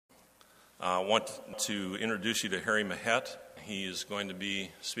I want to introduce you to Harry Mahet. He is going to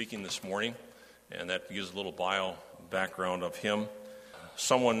be speaking this morning, and that gives a little bio background of him.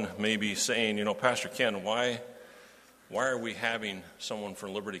 Someone may be saying, Pastor Ken, why are we having someone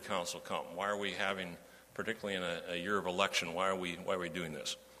from Liberty Counsel come? Why are we having, particularly in a year of election, why are we doing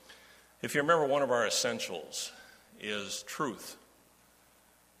this? If you remember, one of our essentials is truth.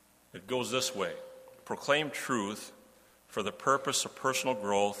 It goes this way: proclaim truth for the purpose of personal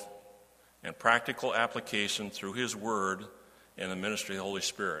growth and practical application through His Word and the ministry of the Holy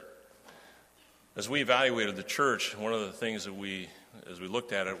Spirit. As we evaluated the church, one of the things that as we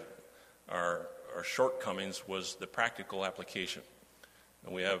looked at it, our shortcomings was the practical application.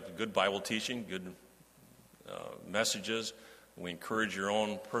 And we have good Bible teaching, good messages. We encourage your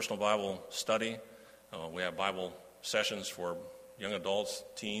own personal Bible study. We have Bible sessions for young adults,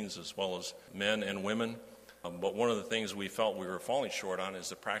 teens, as well as men and women. But one of the things we felt we were falling short on is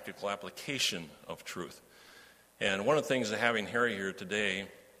the practical application of truth. And one of the things that having Harry here today,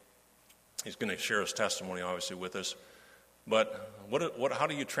 he's going to share his testimony, obviously, with us. But how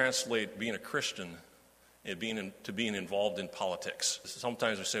do you translate being a Christian and being involved in politics?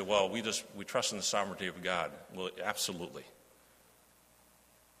 Sometimes we say, well, we trust in the sovereignty of God. Well, absolutely.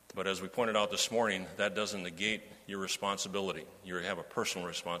 But as we pointed out this morning, that doesn't negate your responsibility. You have a personal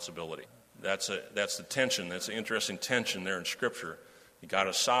responsibility. That's the tension. That's the interesting tension there in Scripture. God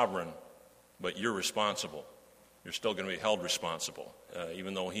is sovereign, but you're responsible. You're still going to be held responsible.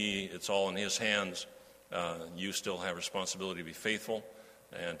 Even though it's all in His hands, you still have responsibility to be faithful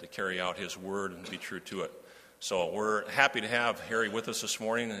and to carry out His Word and be true to it. So we're happy to have Harry with us this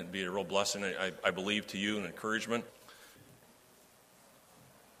morning. It'd be a real blessing, I believe, to you and encouragement.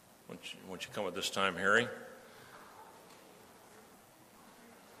 Won't you come at this time, Harry?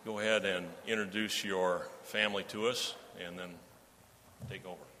 Go ahead and introduce your family to us, and then take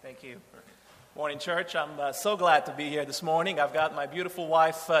over. Thank you. Morning, church. I'm so glad to be here this morning. I've got my beautiful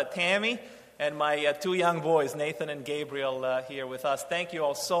wife, Tammy, and my two young boys, Nathan and Gabriel, here with us. Thank you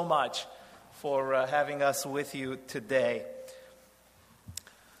all so much for having us with you today.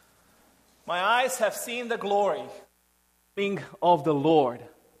 My eyes have seen the glory of the Lord.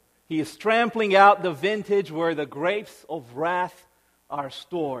 He is trampling out the vintage where the grapes of wrath are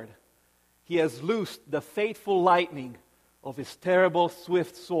stored. He has loosed the fateful lightning of His terrible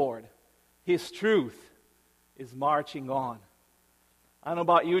swift sword. His truth is marching on. I don't know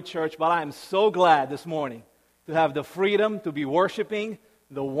about you, church, but I am so glad this morning to have the freedom to be worshiping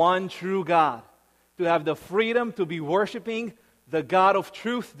the one true God. To have the freedom to be worshiping the God of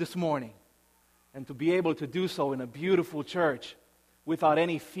truth this morning. And to be able to do so in a beautiful church without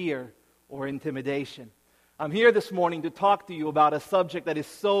any fear or intimidation. I'm here this morning to talk to you about a subject that is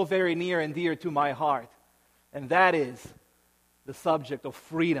so very near and dear to my heart, and that is the subject of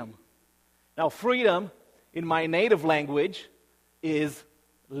freedom. Now, freedom in my native language is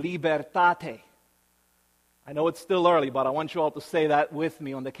libertate. I know it's still early, but I want you all to say that with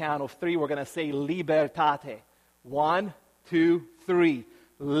me on the count of three. We're going to say libertate. 1, 2, 3.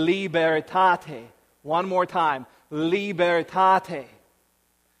 Libertate. One more time. Libertate.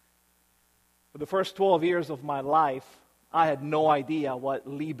 For the first 12 years of my life, I had no idea what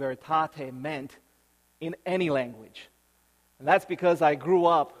libertate meant in any language. And that's because I grew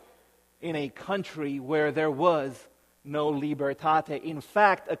up in a country where there was no libertate. In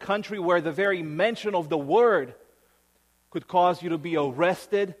fact, a country where the very mention of the word could cause you to be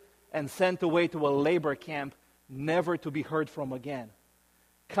arrested and sent away to a labor camp, never to be heard from again.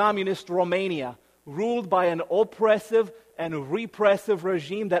 Communist Romania, ruled by an oppressive and repressive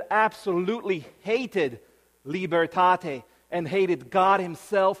regime that absolutely hated libertate and hated God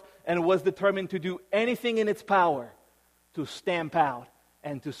Himself and was determined to do anything in its power to stamp out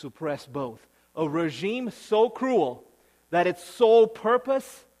and to suppress both. A regime so cruel that its sole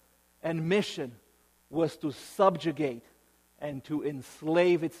purpose and mission was to subjugate and to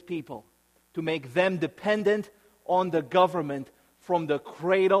enslave its people, to make them dependent on the government from the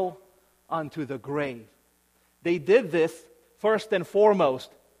cradle unto the grave. They did this first and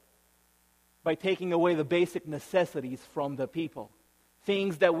foremost by taking away the basic necessities from the people.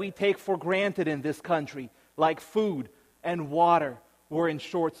 Things that we take for granted in this country, like food and water, were in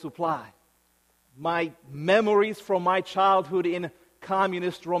short supply. My memories from my childhood in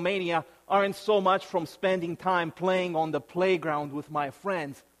communist Romania aren't so much from spending time playing on the playground with my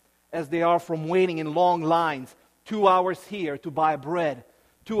friends as they are from waiting in long lines, 2 hours here to buy bread,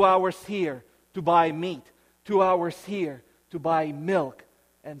 2 hours here to buy meat, 2 hours here to buy milk,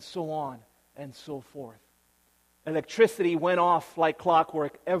 and so on and so forth. Electricity went off like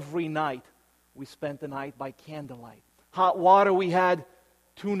clockwork every night. We spent the night by candlelight. Hot water we had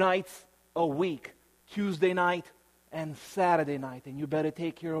 2 nights a week, Tuesday night and Saturday night, and you better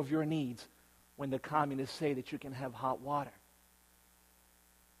take care of your needs when the communists say that you can have hot water.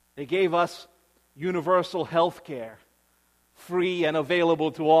 They gave us universal health care, free and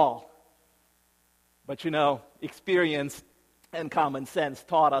available to all. But experience and common sense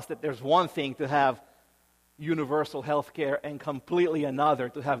taught us that there's one thing to have universal health care and completely another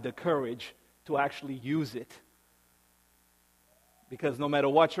to have the courage to actually use it. Because no matter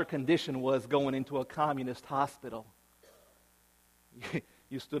what your condition was going into a communist hospital,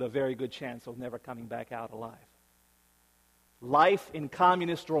 you stood a very good chance of never coming back out alive. Life in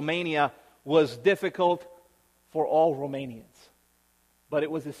communist Romania was difficult for all Romanians, but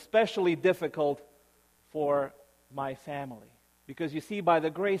it was especially difficult for my family. Because you see, by the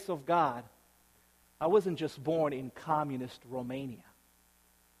grace of God, I wasn't just born in communist Romania.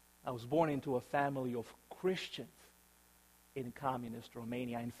 I was born into a family of Christians in communist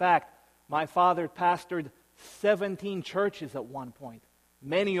Romania. In fact, my father pastored 17 churches at one point,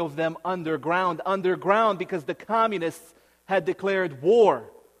 many of them underground because the communists had declared war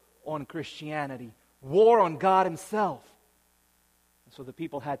on Christianity, war on God himself. And so the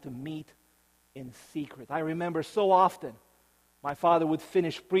people had to meet in secret. I remember so often my father would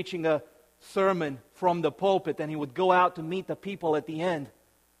finish preaching a sermon from the pulpit and he would go out to meet the people at the end,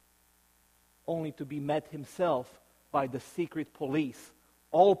 only to be met himself by the secret police,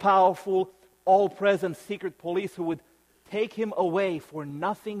 all-powerful, all-present secret police who would take him away for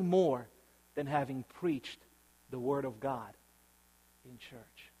nothing more than having preached the Word of God in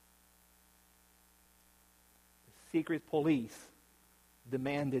church. The secret police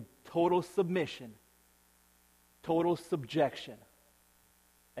demanded total submission, total subjection,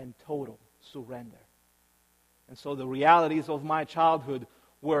 and total surrender. And so the realities of my childhood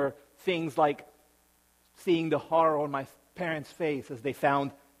were things like seeing the horror on my parents' face as they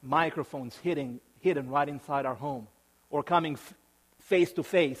found microphones hidden right inside our home, or coming face to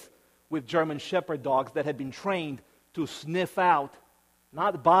face with German Shepherd dogs that had been trained to sniff out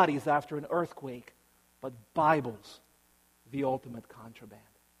not bodies after an earthquake, but Bibles, the ultimate contraband.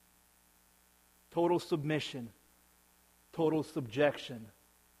 Total submission, total subjection,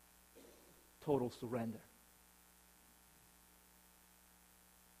 total surrender.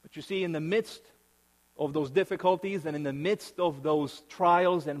 But you see, in the midst of those difficulties and in the midst of those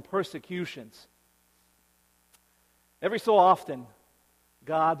trials and persecutions, every so often,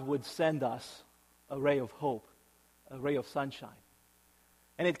 God would send us a ray of hope, a ray of sunshine.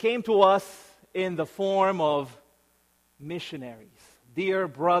 And it came to us in the form of missionaries, dear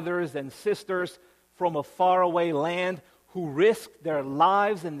brothers and sisters from a faraway land who risked their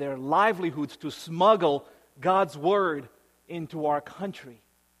lives and their livelihoods to smuggle God's word into our country.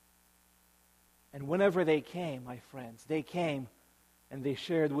 And whenever they came, my friends, they came and they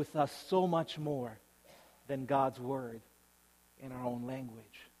shared with us so much more than God's word in our own language.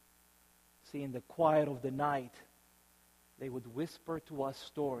 See, in the quiet of the night, they would whisper to us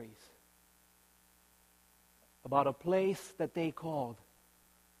stories about a place that they called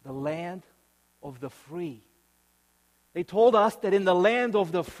the land of the free. They told us that in the land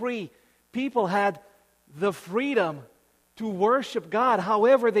of the free, people had the freedom to worship God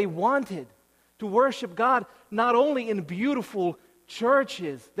however they wanted, to worship God not only in beautiful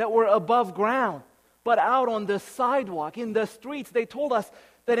churches that were above ground, but out on the sidewalk, in the streets. They told us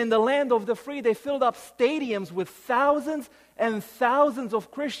that in the land of the free, they filled up stadiums with thousands and thousands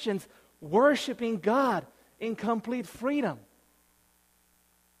of Christians worshiping God in complete freedom.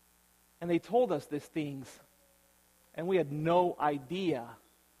 And they told us these things, and we had no idea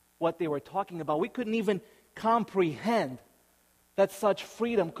what they were talking about. We couldn't even comprehend that such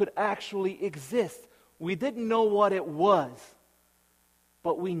freedom could actually exist. We didn't know what it was,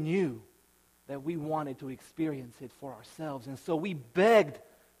 but we knew that we wanted to experience it for ourselves. And so we begged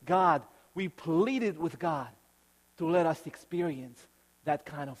God, we pleaded with God to let us experience that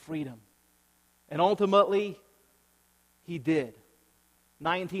kind of freedom. And ultimately, He did.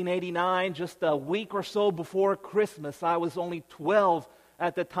 1989, just a week or so before Christmas, I was only 12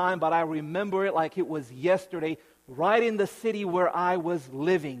 at the time, but I remember it like it was yesterday, right in the city where I was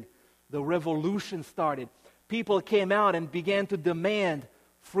living. The revolution started. People came out and began to demand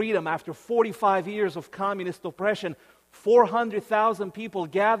freedom after 45 years of communist oppression. 400,000 people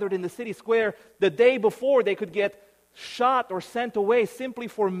gathered in the city square the day before they could get shot or sent away simply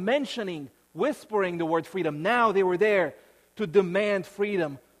for mentioning, whispering the word freedom. Now they were there to demand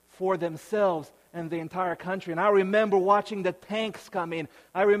freedom for themselves and the entire country. And I remember watching the tanks come in.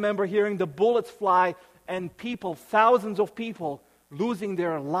 I remember hearing the bullets fly and people, thousands of people, losing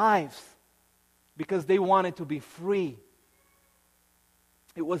their lives because they wanted to be free.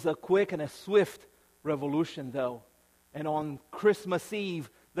 It was a quick and a swift revolution, though. And on Christmas Eve,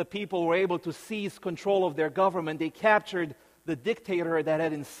 the people were able to seize control of their government. They captured the dictator that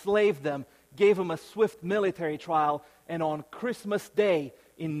had enslaved them, gave him a swift military trial, and on Christmas Day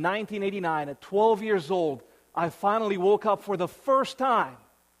in 1989, at 12 years old, I finally woke up for the first time,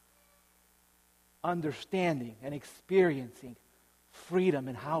 understanding and experiencing freedom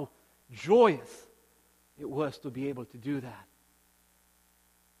and how joyous it was to be able to do that.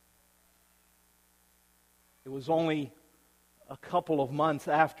 It was only a couple of months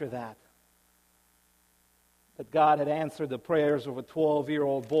after that God had answered the prayers of a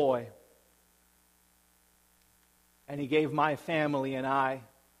 12-year-old boy. And He gave my family and I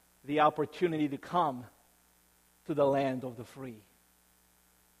the opportunity to come to the land of the free.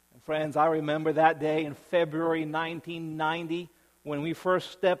 And friends, I remember that day in February 1990 when we first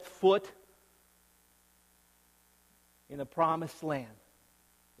stepped foot in the promised land.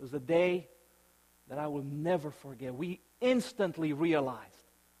 It was a day that I will never forget. We instantly realized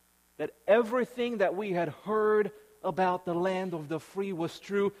that everything that we had heard about the land of the free was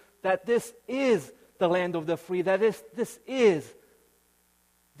true, that this is the land of the free, that this is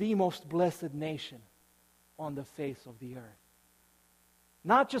the most blessed nation on the face of the earth.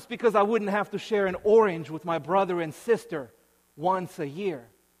 Not just because I wouldn't have to share an orange with my brother and sister once a year,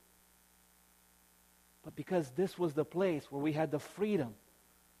 but because this was the place where we had the freedom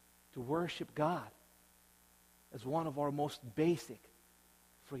to worship God as one of our most basic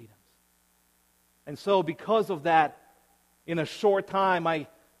freedoms. And so because of that, in a short time, I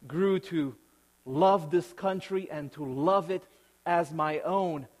grew to love this country and to love it as my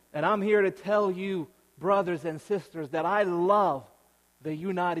own. And I'm here to tell you, brothers and sisters, that I love the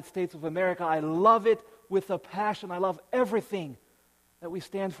United States of America. I love it with a passion. I love everything that we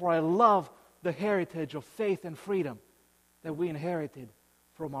stand for. I love the heritage of faith and freedom that we inherited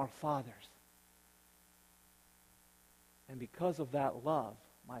from our fathers. And because of that love,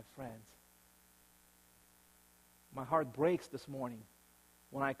 my friends, my heart breaks this morning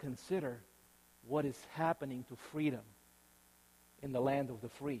when I consider what is happening to freedom in the land of the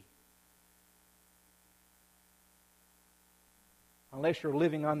free. Unless you're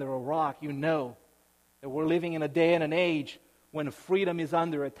living under a rock, you know that we're living in a day and an age when freedom is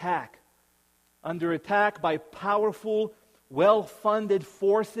under attack by powerful, well-funded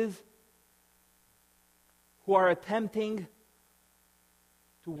forces who are attempting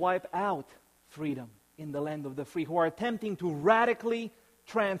to wipe out freedom in the land of the free, who are attempting to radically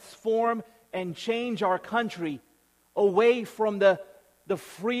transform and change our country away from the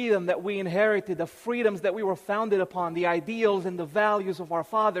freedom that we inherited, the freedoms that we were founded upon, the ideals and the values of our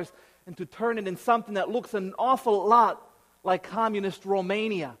fathers, and to turn it in something that looks an awful lot like communist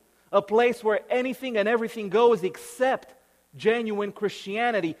Romania, a place where anything and everything goes except genuine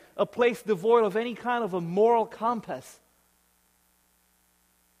Christianity, a place devoid of any kind of a moral compass.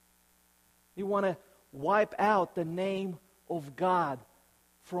 You want to wipe out the name of God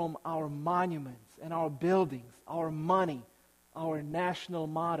from our monuments and our buildings, our money, our national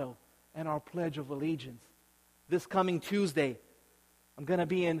motto, and our Pledge of Allegiance. This coming Tuesday, I'm going to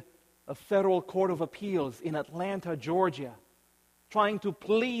be in a federal court of appeals in Atlanta, Georgia, trying to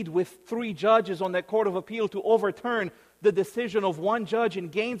plead with 3 judges on that court of appeal to overturn the decision of one judge in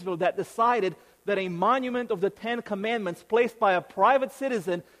Gainesville that decided that a monument of the 10 Commandments placed by a private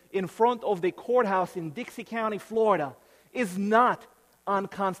citizen in front of the courthouse in Dixie County, Florida, is not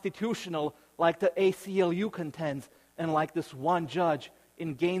unconstitutional like the ACLU contends and like this one judge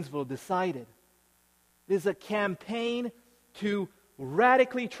in Gainesville decided. It is a campaign to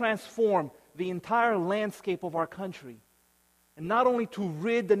radically transform the entire landscape of our country. And not only to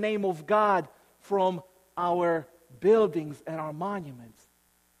rid the name of God from our buildings and our monuments,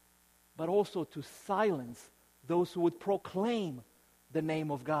 but also to silence those who would proclaim the name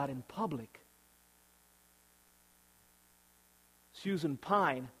of God in public. Susan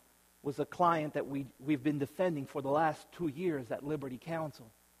Pine was a client that we've been defending for the last 2 years at Liberty Counsel.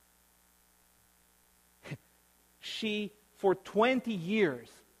 For 20 years,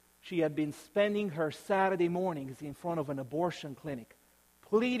 she had been spending her Saturday mornings in front of an abortion clinic,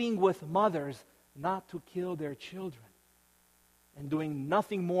 pleading with mothers not to kill their children, and doing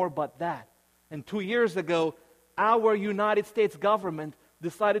nothing more but that. And 2 years ago, our United States government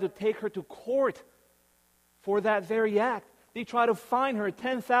decided to take her to court for that very act. They tried to fine her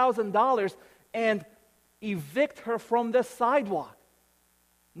 $10,000 and evict her from the sidewalk,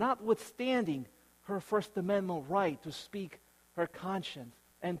 notwithstanding her First Amendment right to speak her conscience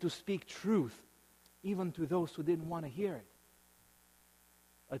and to speak truth, even to those who didn't want to hear it.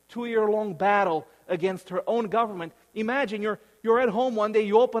 A 2-year-long battle against her own government. Imagine you're at home one day,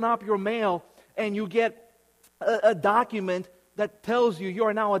 you open up your mail, and you get a document that tells you you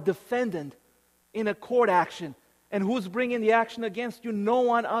are now a defendant in a court action. And who's bringing the action against you? No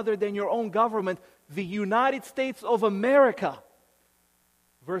one other than your own government, the United States of America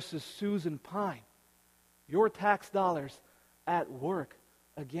versus Susan Pine. Your tax dollars at work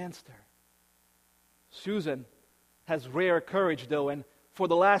against her. Susan has rare courage, though, and for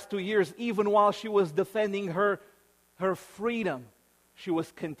the last 2 years, even while she was defending her freedom, she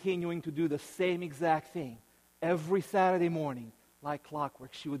was continuing to do the same exact thing. Every Saturday morning, like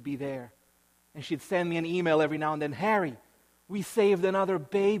clockwork, she would be there. And she'd send me an email every now and then, Harry, we saved another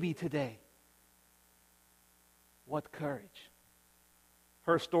baby today. What courage.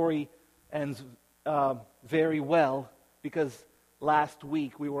 Her story ends very well because last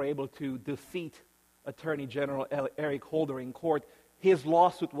week we were able to defeat Attorney General Eric Holder in court. His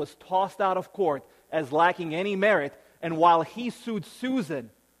lawsuit was tossed out of court as lacking any merit, and while he sued Susan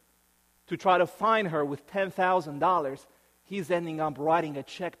to try to fine her with $10,000, he's ending up writing a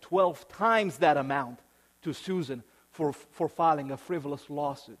check 12 times that amount to Susan for filing a frivolous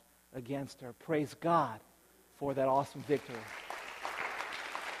lawsuit against her. Praise God for that awesome victory.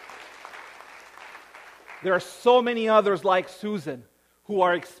 There are so many others like Susan who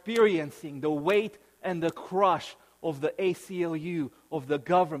are experiencing the weight and the crush of the ACLU, of the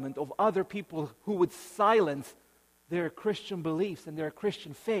government, of other people who would silence their Christian beliefs and their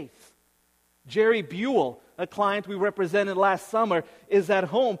Christian faiths. Jerry Buell, a client we represented last summer, is at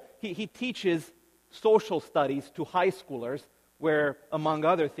home. He teaches social studies to high schoolers, where, among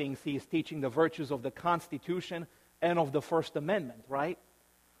other things, he is teaching the virtues of the Constitution and of the First Amendment, right?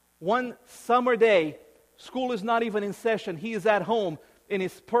 One summer day, school is not even in session. He is at home in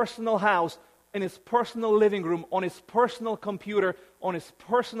his personal house, in his personal living room, on his personal computer, on his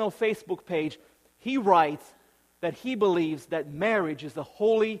personal Facebook page. He writes that he believes that marriage is a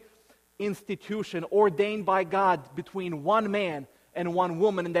holy institution ordained by God between one man and one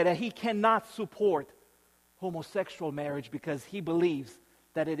woman, and that he cannot support homosexual marriage because he believes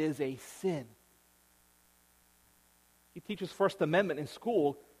that it is a sin. He teaches First Amendment in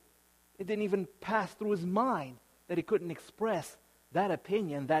school. It didn't even pass through his mind that he couldn't express that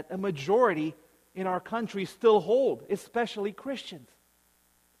opinion that a majority in our country still hold, especially Christians.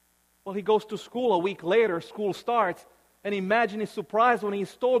 Well, he goes to school. A week later, school starts, and imagine his surprise when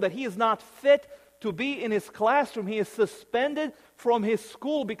he's told that he is not fit to be in his classroom. He is suspended from his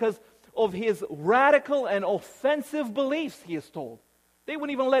school because of his radical and offensive beliefs, he is told. They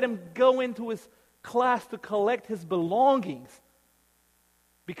wouldn't even let him go into his class to collect his belongings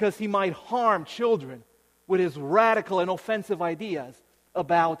because he might harm children with his radical and offensive ideas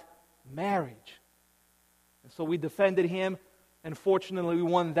about marriage. And so we defended him, and fortunately we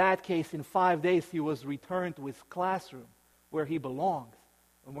won that case. In 5 days he was returned to his classroom where he belongs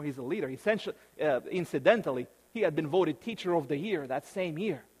and where he's a leader. Essentially, incidentally, he had been voted Teacher of the Year that same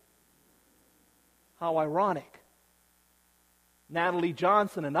year. How ironic. Natalie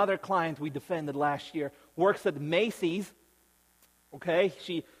Johnson, another client we defended last year, works at Macy's. Okay,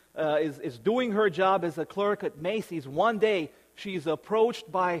 she is doing her job as a clerk at Macy's. One day, she's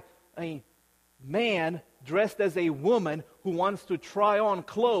approached by a man dressed as a woman who wants to try on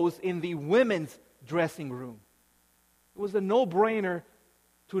clothes in the women's dressing room. It was a no-brainer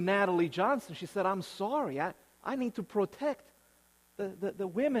to Natalie Johnson. She said, I'm sorry, I need to protect the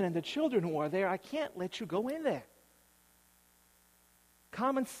women and the children who are there. I can't let you go in there.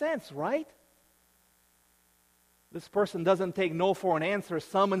 Common sense, right? This person doesn't take no for an answer,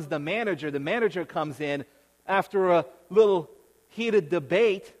 summons the manager. The manager comes in. After a little heated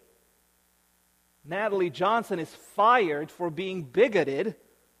debate, Natalie Johnson is fired for being bigoted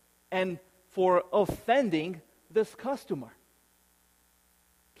and for offending this customer.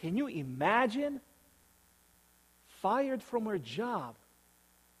 Can you imagine? Fired from her job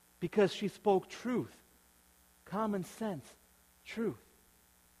because she spoke truth, common sense, truth.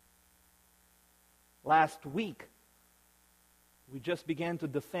 Last week, we just began to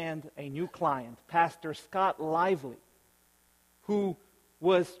defend a new client, Pastor Scott Lively, who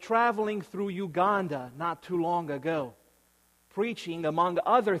was traveling through Uganda not too long ago, preaching, among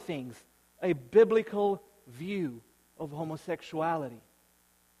other things, a biblical view of homosexuality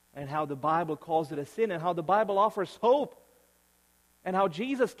and how the Bible calls it a sin and how the Bible offers hope and how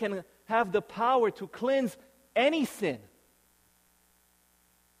Jesus can have the power to cleanse any sin.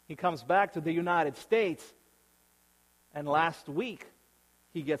 He comes back to the United States, and last week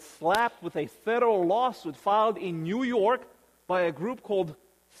he gets slapped with a federal lawsuit filed in New York by a group called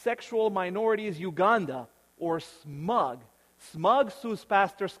Sexual Minorities Uganda, or SMUG. SMUG sues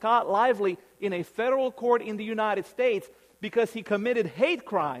Pastor Scott Lively in a federal court in the United States because he committed hate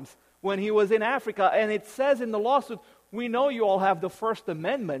crimes when he was in Africa. And it says in the lawsuit, we know you all have the First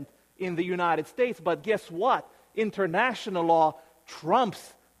Amendment in the United States, but guess what? International law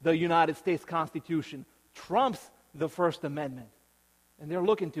trumps the United States Constitution, trumps the First Amendment. And they're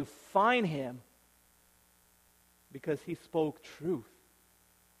looking to fine him because he spoke truth.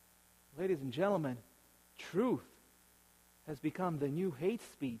 Ladies and gentlemen, truth has become the new hate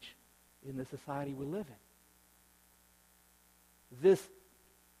speech in the society we live in.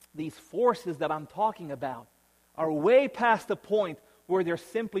 These forces that I'm talking about are way past the point where they're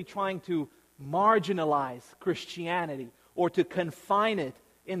simply trying to marginalize Christianity or to confine it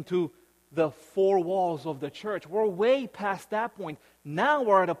into the four walls of the church. We're way past that point. Now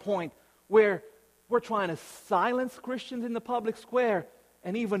we're at a point where we're trying to silence Christians in the public square,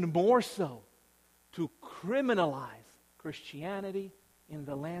 and even more so, to criminalize Christianity in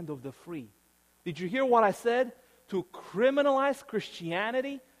the land of the free. Did you hear what I said? To criminalize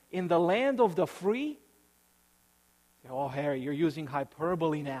Christianity in the land of the free? Oh, Harry, you're using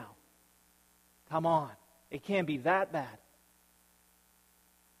hyperbole now. Come on. It can't be that bad.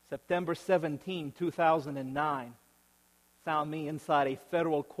 September 17, 2009, found me inside a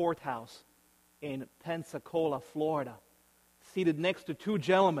federal courthouse in Pensacola, Florida, seated next to two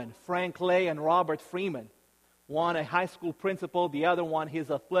gentlemen, Frank Lay and Robert Freeman. One a high school principal, the other one his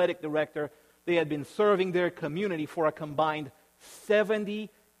athletic director. They had been serving their community for a combined 70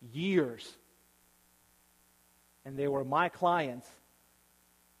 years. And they were my clients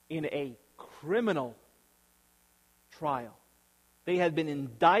in a criminal trial. They had been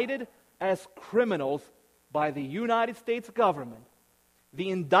indicted as criminals by the United States government. The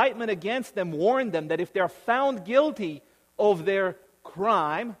indictment against them warned them that if they're found guilty of their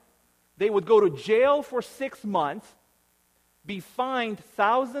crime, they would go to jail for 6 months, be fined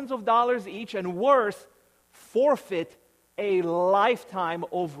thousands of dollars each, and worse, forfeit a lifetime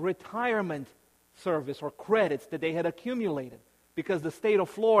of retirement service or credits that they had accumulated, because the state of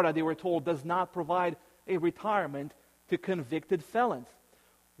Florida, they were told, does not provide a retirement to convicted felons.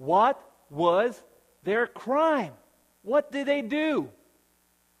 What was their crime? What did they do?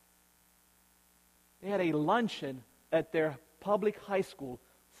 They had a luncheon at their public high school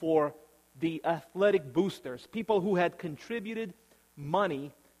for the athletic boosters, people who had contributed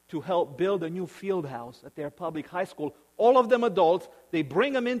money to help build a new field house at their public high school. All of them adults. They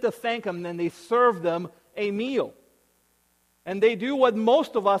bring them in to thank them, and then they serve them a meal. And they do what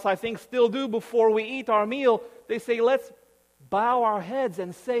most of us, I think, still do before we eat our meal. They say, let's bow our heads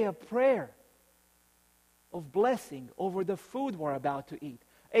and say a prayer of blessing over the food we're about to eat.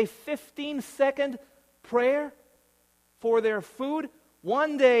 A 15-second prayer for their food.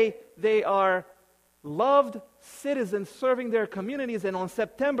 One day they are loved citizens serving their communities, and on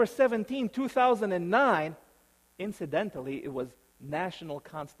September 17, 2009, incidentally, it was National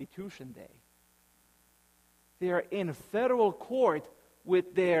Constitution Day. They are in federal court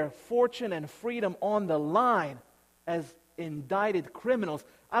with their fortune and freedom on the line as indicted criminals.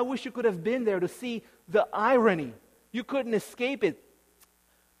 I wish you could have been there to see the irony. You couldn't escape it.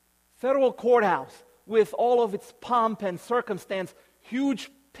 Federal courthouse with all of its pomp and circumstance, huge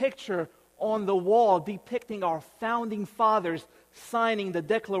picture on the wall depicting our founding fathers signing the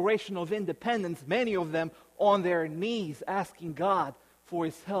Declaration of Independence, many of them on their knees asking God for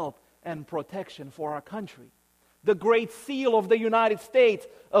His help and protection for our country. The Great Seal of the United States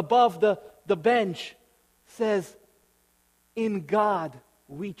above the bench says, "In God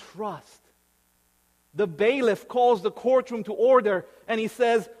we trust." The bailiff calls the courtroom to order and he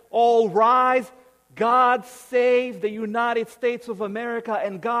says, "All rise. God save the United States of America,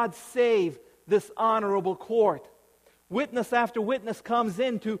 and God save this honorable court." Witness after witness comes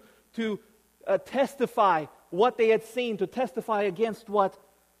in to testify what they had seen, to testify against what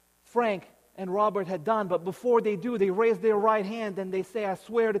Frank and Robert had done. But before they do, they raise their right hand and they say, "I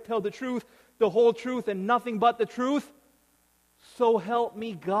swear to tell the truth, the whole truth, and nothing but the truth. So help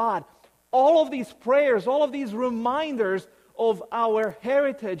me God." All of these prayers, all of these reminders of our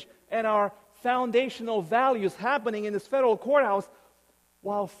heritage and our foundational values happening in this federal courthouse,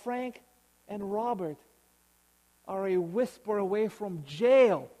 while Frank and Robert are a whisper away from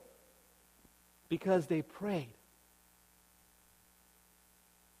jail because they prayed.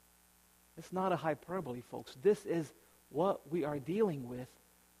 It's not a hyperbole, folks. This is what we are dealing with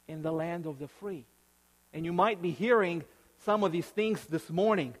in the land of the free. And you might be hearing some of these things this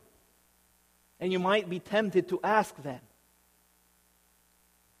morning, and you might be tempted to ask them,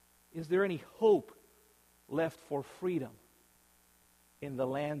 is there any hope left for freedom in the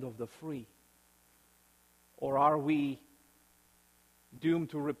land of the free? Or are we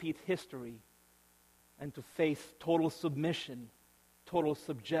doomed to repeat history and to face total submission, total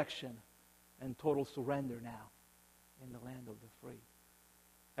subjection, and total surrender now in the land of the free.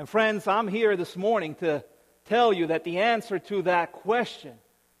 And friends, I'm here this morning to tell you that the answer to that question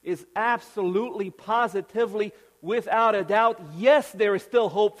is absolutely, positively, without a doubt, yes, there is still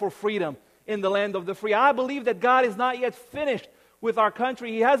hope for freedom in the land of the free. I believe that God is not yet finished with our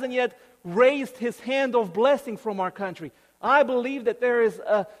country. He hasn't yet raised His hand of blessing from our country. I believe that there is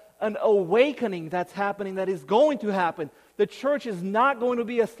an awakening that's happening, that is going to happen. The church is not going to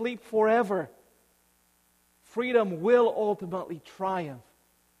be asleep forever. Freedom will ultimately triumph,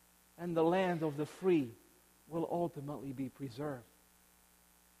 and the land of the free will ultimately be preserved.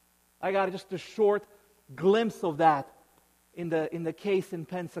 I got just a short glimpse of that in the case in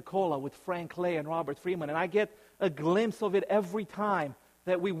Pensacola with Frank Clay and Robert Freeman, and I get a glimpse of it every time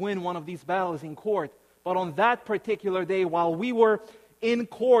that we win one of these battles in court. But on that particular day, while we were in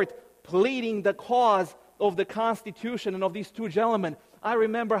court pleading the cause of the Constitution and of these two gentlemen, I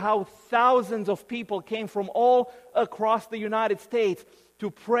remember how thousands of people came from all across the United States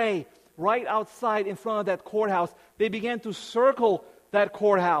to pray right outside in front of that courthouse. They began to circle that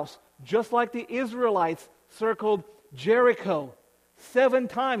courthouse, just like the Israelites circled Jericho 7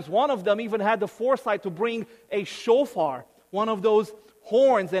 times. One of them even had the foresight to bring a shofar, one of those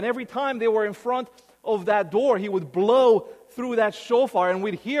horns, and every time they were in front of that door, he would blow through that shofar, and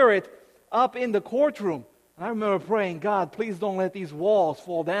we'd hear it up in the courtroom. And I remember praying, God, please don't let these walls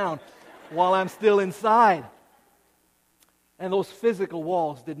fall down while I'm still inside. And those physical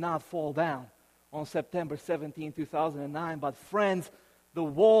walls did not fall down on September 17, 2009. But friends, the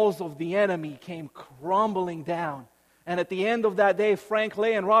walls of the enemy came crumbling down. And at the end of that day, Frank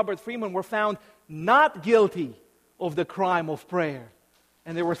Clay and Robert Freeman were found not guilty of the crime of prayer.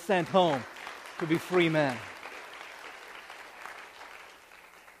 And they were sent home to be free men.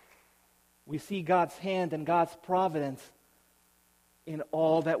 We see God's hand and God's providence in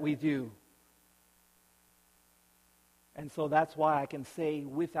all that we do. And so that's why I can say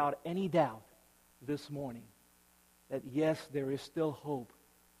without any doubt this morning that yes, there is still hope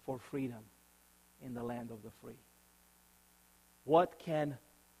for freedom in the land of the free. What can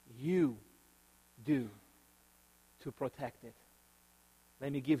you do to protect it?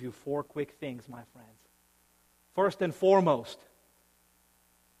 Let me give you 4 quick things, my friends. First and foremost,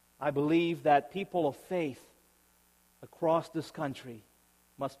 I believe that people of faith across this country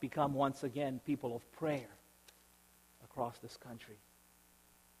must become once again people of prayer across this country.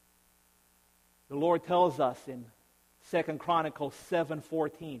 The Lord tells us in 2 Chronicles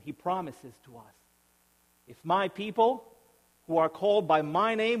 7:14, He promises to us, if my people who are called by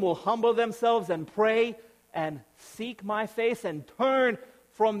my name will humble themselves and pray and seek my face and turn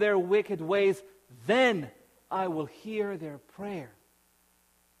from their wicked ways, then I will hear their prayer.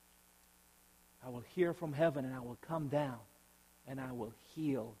 I will hear from heaven and I will come down and I will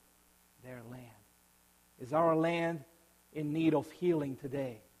heal their land. Is our land in need of healing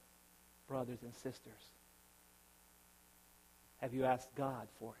today, brothers and sisters? Have you asked God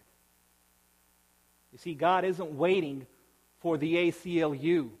for it? You see, God isn't waiting for the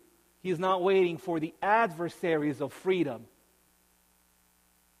ACLU. He's not waiting for the adversaries of freedom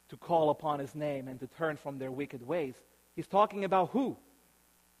to call upon His name and to turn from their wicked ways. He's talking about who?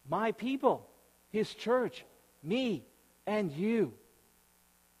 My people, His church, me and you.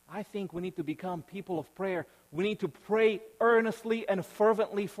 I think we need to become people of prayer. We need to pray earnestly and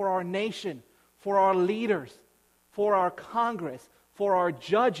fervently for our nation, for our leaders, for our Congress, for our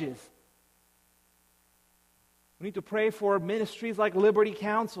judges. We need to pray for ministries like Liberty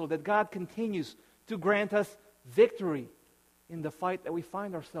Counsel, that God continues to grant us victory in the fight that we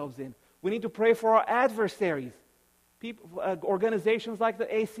find ourselves in. We need to pray for our adversaries, organizations like the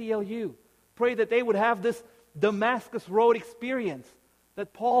ACLU. Pray that they would have this Damascus Road experience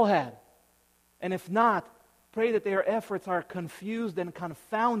that Paul had. And if not, pray that their efforts are confused and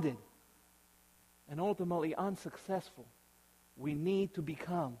confounded and ultimately unsuccessful. We need to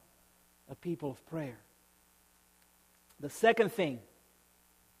become a people of prayer. The second thing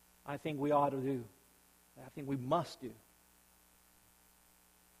I think we ought to do, I think we must do,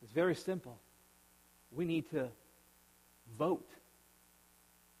 is very simple. We need to vote.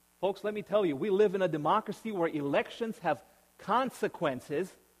 Folks, let me tell you, we live in a democracy where elections have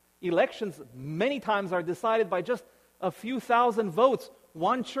consequences. Elections many times are decided by just a few thousand votes.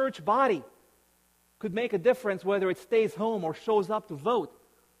 One church body could make a difference whether it stays home or shows up to vote.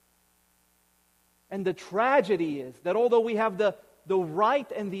 And the tragedy is that although we have the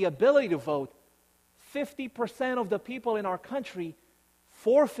right and the ability to vote, 50% of the people in our country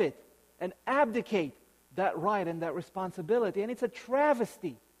forfeit and abdicate that right and that responsibility. And it's a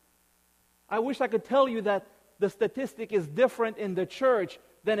travesty. I wish I could tell you that the statistic is different in the church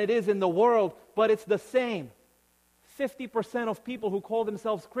than it is in the world, but it's the same. 50% of people who call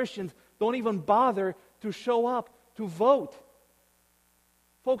themselves Christians don't even bother to show up to vote.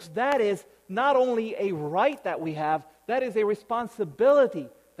 Folks, that is not only a right that we have, that is a responsibility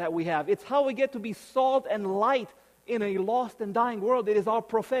that we have. It's how we get to be salt and light in a lost and dying world. It is our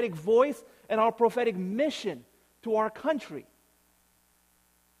prophetic voice and our prophetic mission to our country.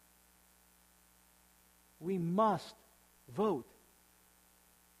 We must vote.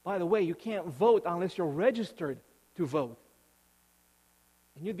 By the way, you can't vote unless you're registered to vote.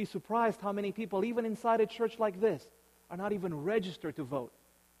 And you'd be surprised how many people, even inside a church like this, are not even registered to vote.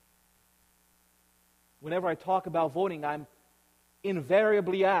 Whenever I talk about voting, I'm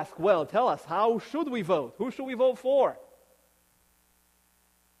invariably asked, well, tell us, how should we vote? Who should we vote for?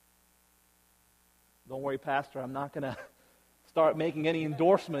 Don't worry, Pastor, I'm not going to start making any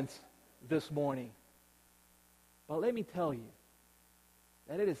endorsements this morning. But let me tell you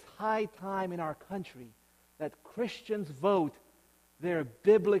that it is high time in our country that Christians vote their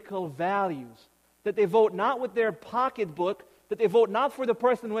biblical values, that they vote not with their pocketbook, that they vote not for the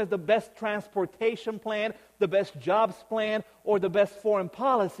person who has the best transportation plan, the best jobs plan, or the best foreign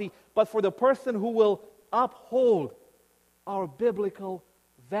policy, but for the person who will uphold our biblical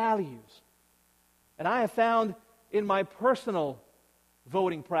values. And I have found in my personal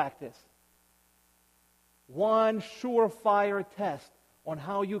voting practice one surefire test on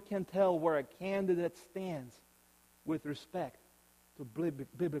how you can tell where a candidate stands with respect to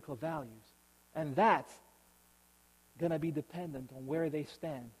biblical values. And that's going to be dependent on where they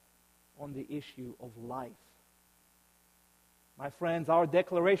stand on the issue of life. My friends, our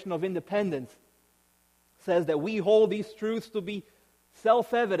Declaration of Independence says that we hold these truths to be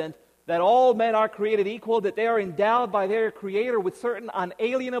self-evident, that all men are created equal, that they are endowed by their Creator with certain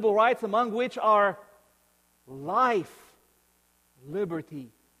unalienable rights, among which are life, liberty,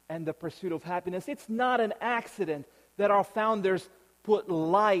 and the pursuit of happiness. It's not an accident that our founders put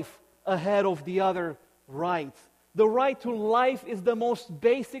life ahead of the other rights. The right to life is the most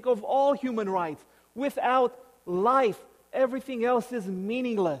basic of all human rights. Without life, everything else is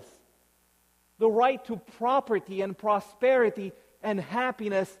meaningless. The right to property and prosperity and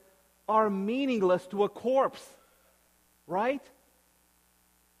happiness are meaningless to a corpse, right?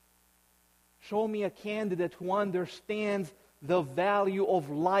 Show me a candidate who understands the value of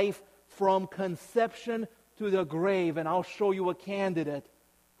life from conception to the grave, and I'll show you a candidate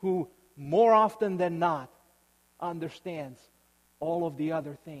who, more often than not, understands all of the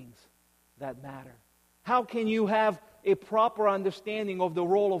other things that matter. How can you have a proper understanding of the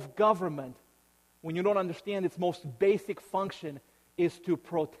role of government when you don't understand its most basic function is to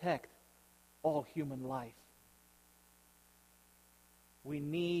protect all human life? We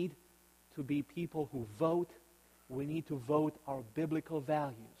need to be people who vote. We need to vote our biblical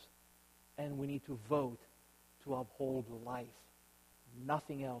values, and we need to vote to uphold life.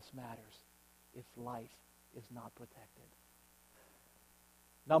 Nothing else matters if life is not protected.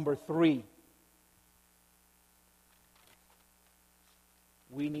 Number 3,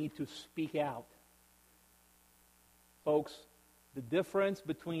 we need to speak out. Folks, the difference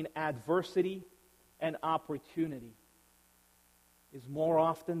between adversity and opportunity is more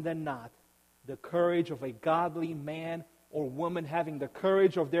often than not the courage of a godly man or woman having the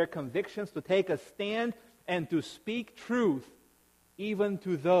courage of their convictions to take a stand and to speak truth even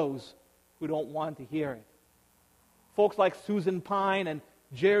to those who don't want to hear it. Folks like Susan Pine and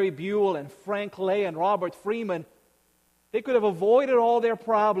Jerry Buell and Frank Lay and Robert Freeman, they could have avoided all their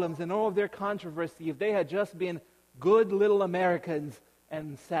problems and all of their controversy if they had just been good little Americans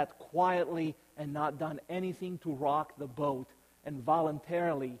and sat quietly and not done anything to rock the boat and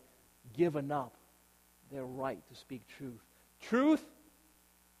voluntarily given up their right to speak truth. Truth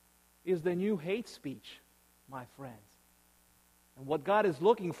is the new hate speech, my friends. And what God is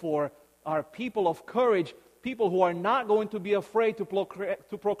looking for are people of courage, people who are not going to be afraid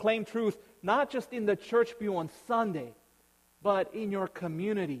to proclaim truth, not just in the church pew on Sunday, but in your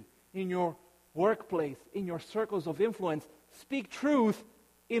community, in your workplace, in your circles of influence. Speak truth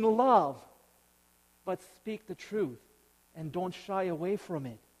in love, but speak the truth and don't shy away from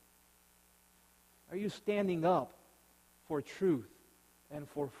it. Are you standing up for truth and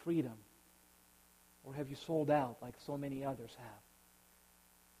for freedom? Or have you sold out like so many others have?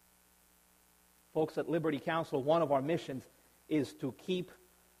 Folks, at Liberty Counsel, one of our missions is to keep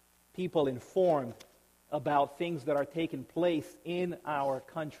people informed about things that are taking place in our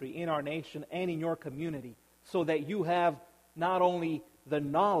country, in our nation, and in your community, so that you have not only the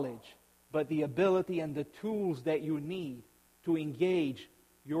knowledge, but the ability and the tools that you need to engage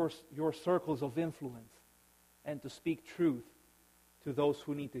your circles of influence and to speak truth to those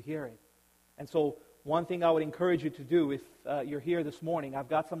who need to hear it. And so one thing I would encourage you to do if you're here this morning, I've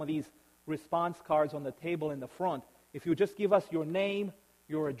got some of these response cards on the table in the front. If you just give us your name,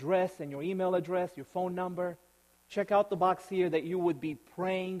 your address, and your email address, your phone number, check out the box here that you would be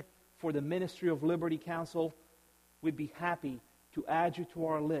praying for the Ministry of Liberty Counsel. We'd be happy to add you to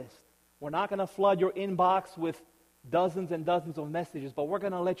our list. We're not going to flood your inbox with dozens and dozens of messages, but we're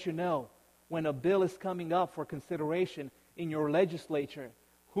going to let you know when a bill is coming up for consideration in your legislature,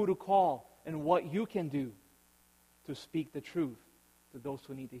 who to call, and what you can do to speak the truth to those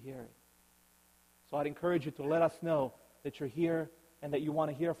who need to hear it. So I'd encourage you to let us know that you're here and that you want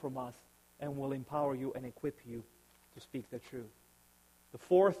to hear from us, and we'll empower you and equip you to speak the truth. The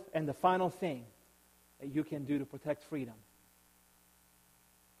fourth and the final thing that you can do to protect freedom.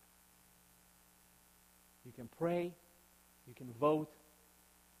 You can pray, you can vote,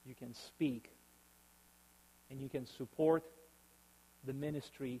 you can speak, and you can support the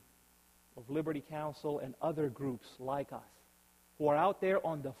ministry of Liberty Counsel and other groups like us who are out there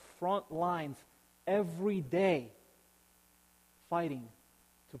on the front lines every day fighting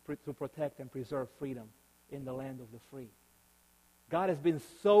to protect and preserve freedom in the land of the free. God has been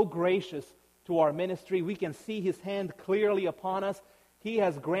so gracious to our ministry. We can see His hand clearly upon us. He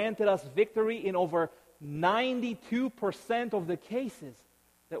has granted us victory in over 92% of the cases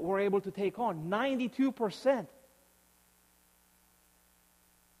that we're able to take on. 92%.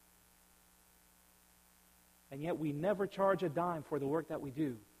 And yet we never charge a dime for the work that we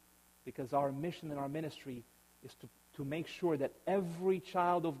do, because our mission and our ministry is to make sure that every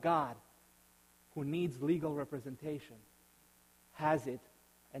child of God who needs legal representation has it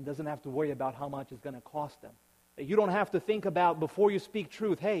and doesn't have to worry about how much it's going to cost them. That you don't have to think about, before you speak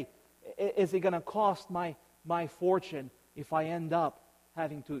truth, hey, is it going to cost my fortune if I end up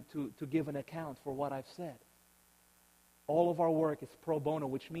having to give an account for what I've said? All of our work is pro bono,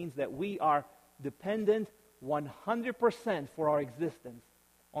 which means that we are dependent 100% for our existence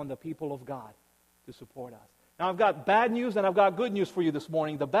on the people of God to support us. Now, I've got bad news and I've got good news for you this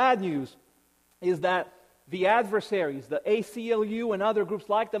morning. The bad news is that the adversaries, the ACLU and other groups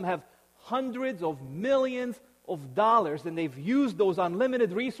like them, have hundreds of millions of dollars, and they've used those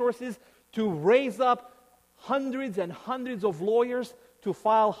unlimited resources to raise up hundreds and hundreds of lawyers to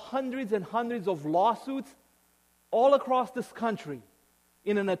file hundreds and hundreds of lawsuits all across this country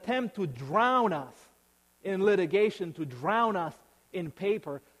in an attempt to drown us in litigation, to drown us in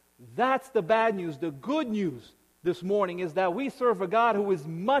paper. That's the bad news. The good news this morning is that we serve a God who is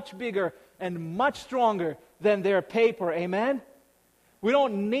much bigger and much stronger than their paper. Amen? We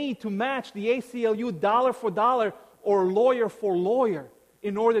don't need to match the ACLU dollar for dollar or lawyer for lawyer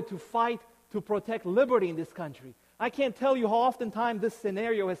in order to fight to protect liberty in this country. I can't tell you how oftentimes this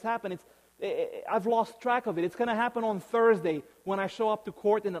scenario has happened. I've lost track of it. It's going to happen on Thursday when I show up to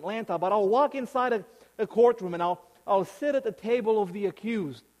court in Atlanta. But I'll walk inside a courtroom and I'll sit at the table of the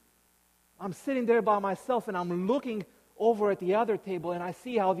accused. I'm sitting there by myself and I'm looking over at the other table, and I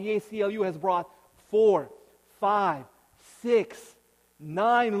see how the ACLU has brought 4, 5, 6,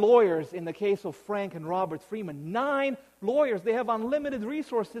 9 lawyers in the case of Frank and Robert Freeman. 9 lawyers. They have unlimited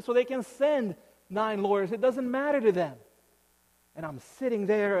resources, so they can send 9 lawyers. It doesn't matter to them. And I'm sitting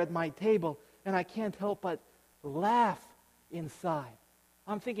there at my table, and I can't help but laugh inside.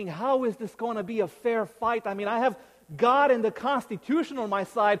 I'm thinking, how is this going to be a fair fight? I mean, I have God and the Constitution on my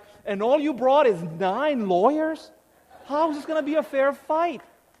side, and all you brought is 9 lawyers? How is this going to be a fair fight?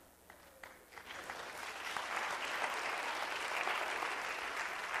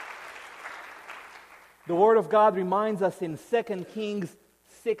 The Word of God reminds us in 2 Kings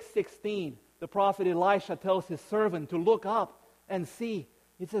 6:16. The prophet Elisha tells his servant to look up and see.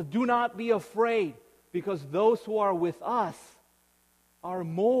 It says, do not be afraid, because those who are with us are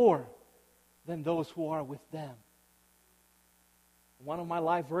more than those who are with them. One of my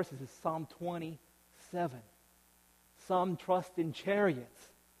life verses is Psalm 27. Some trust in chariots.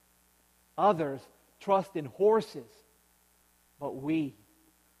 Others trust in horses. But we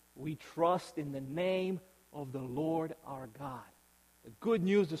trust in the name of the Lord our God. The good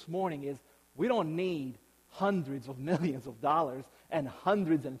news this morning is we don't need hundreds of millions of dollars and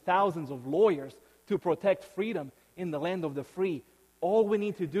hundreds and thousands of lawyers to protect freedom in the land of the free. All we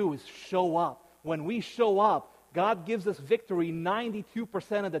need to do is show up. When we show up, God gives us victory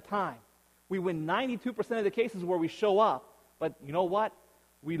 92% of the time. We win 92% of the cases where we show up. But you know what?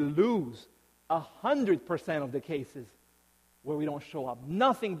 We lose 100% of the cases where we don't show up.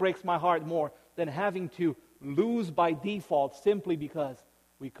 Nothing breaks my heart more than having to lose by default simply because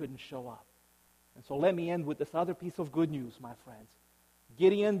we couldn't show up. And so let me end with this other piece of good news, my friends.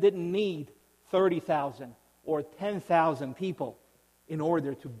 Gideon didn't need 30,000 or 10,000 people in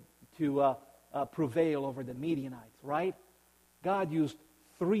order to prevail over the Midianites, right? God used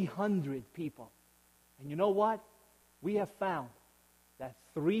 300 people. And you know what? We have found that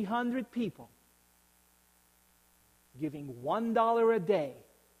 300 people giving $1 a day,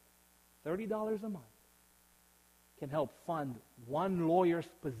 $30 a month, can help fund one lawyer's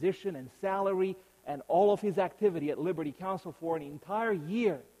position and salary and all of his activity at Liberty Counsel for an entire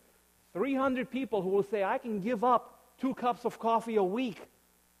year. 300 people who will say, I can give up 2 cups of coffee a week.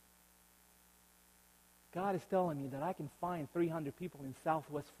 God is telling me that I can find 300 people in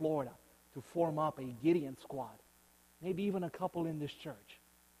Southwest Florida to form up a Gideon squad, maybe even a couple in this church.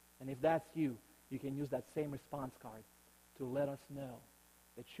 And if that's you, you can use that same response card to let us know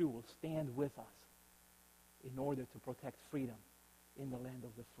that you will stand with us in order to protect freedom in the land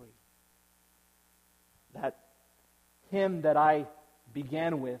of the free. That hymn that I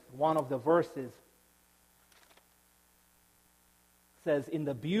began with, one of the verses says, in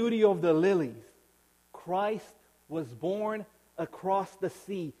the beauty of the lilies, Christ was born across the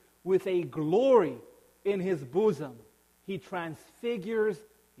sea with a glory in his bosom. He transfigures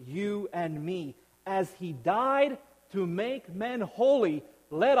you and me. As he died to make men holy,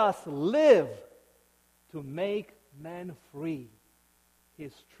 let us live to make men free.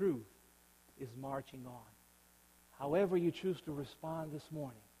 His truth is marching on. However you choose to respond this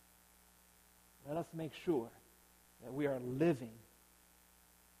morning, let us make sure that we are living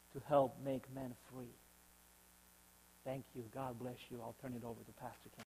to help make men free. Thank you. God bless you. I'll turn it over to Pastor Ken.